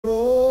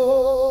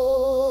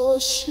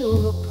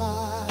sugar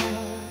pie.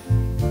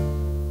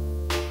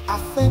 I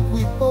think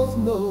we both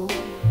know.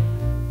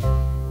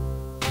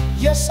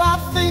 Yes, I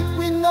think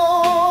we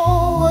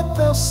know what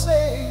they'll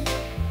say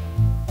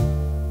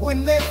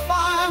when they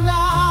find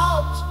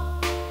out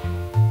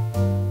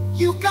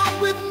you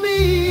got with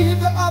me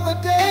the other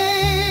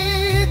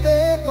day.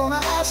 They're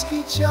gonna ask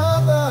each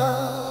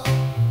other,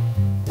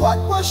 what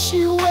was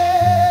she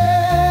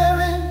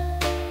wearing?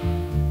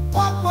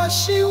 What was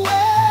she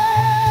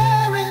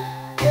wearing?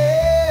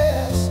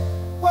 Yes,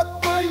 what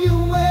were you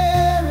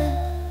wearing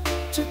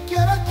to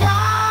get a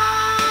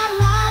guy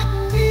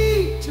like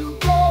me to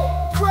go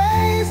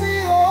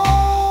crazy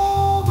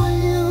over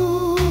you?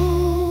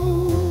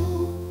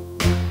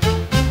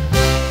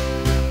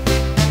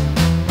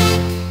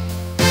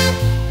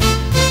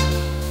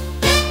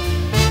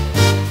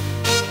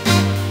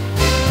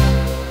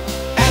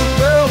 And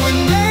girl, when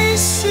they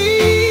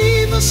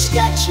see the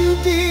sketch you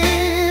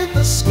did,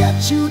 the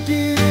sketch you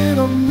did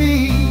of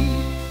me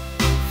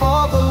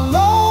for the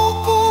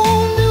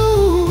local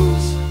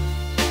news,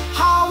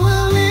 how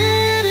will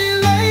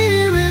any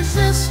lady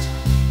resist?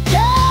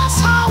 Yes,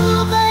 how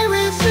will they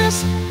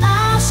resist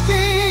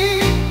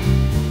asking,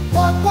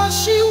 what was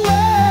she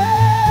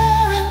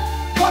wearing?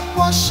 What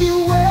was she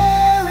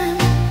wearing?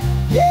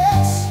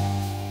 Yes,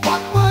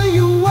 what were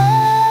you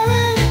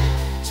wearing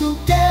to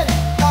get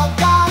a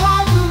guy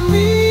like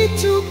me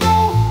to go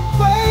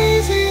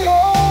crazy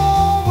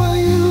over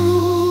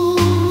you?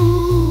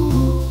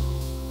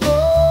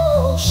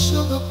 Oh,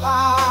 sugar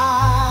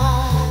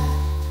pie,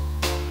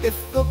 if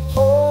the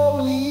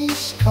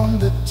police come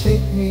to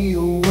take me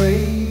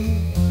away,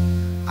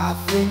 I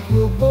think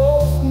we'll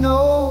both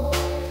know.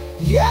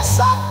 Yes,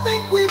 I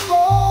think we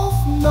both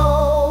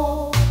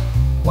know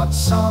what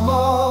some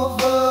of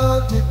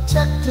the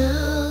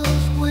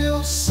detectives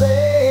will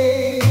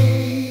say.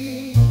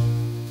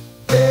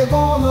 They're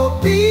gonna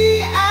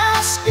be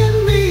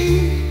asking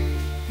me,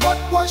 what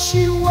was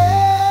she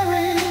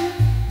wearing?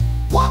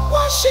 What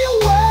was she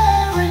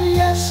wearing?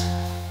 Yes,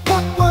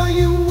 what were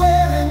you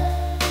wearing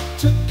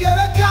to get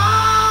a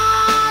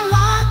guy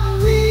like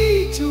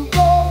me to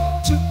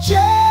go to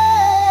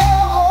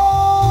jail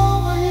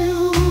over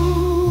you?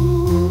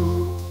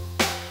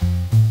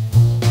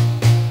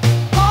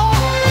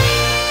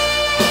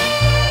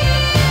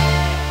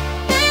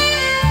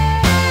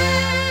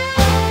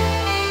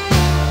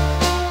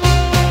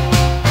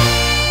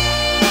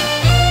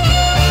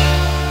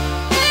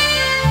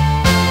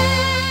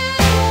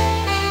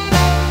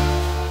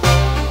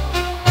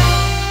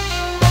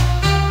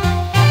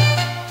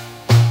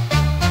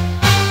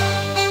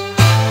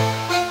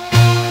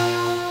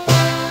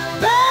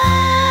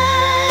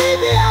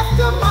 Baby,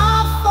 after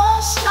my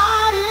first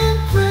night in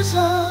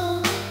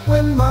prison,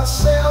 when my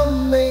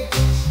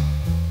cellmates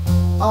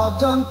are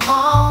done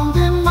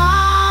pounding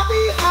my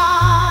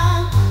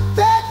behind,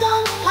 they're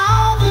done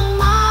pounding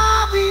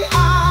my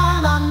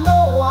behind, I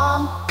know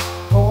I'm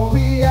gonna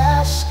be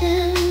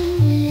asking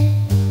me.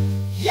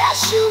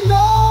 Yes, you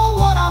know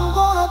what I'm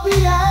gonna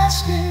be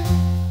asking.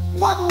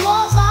 What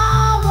was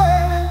I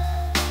wearing?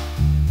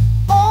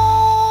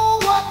 Oh,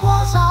 what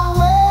was I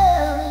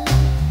wearing?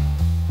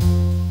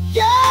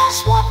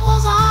 Yes, what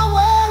was I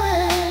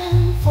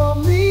wearing for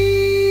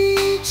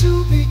me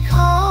to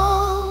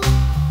become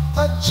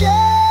a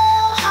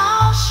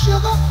jailhouse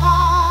sugar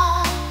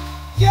pie?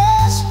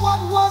 Yes, what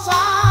was I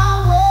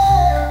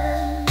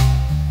wearing?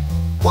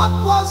 What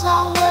was I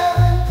wearing?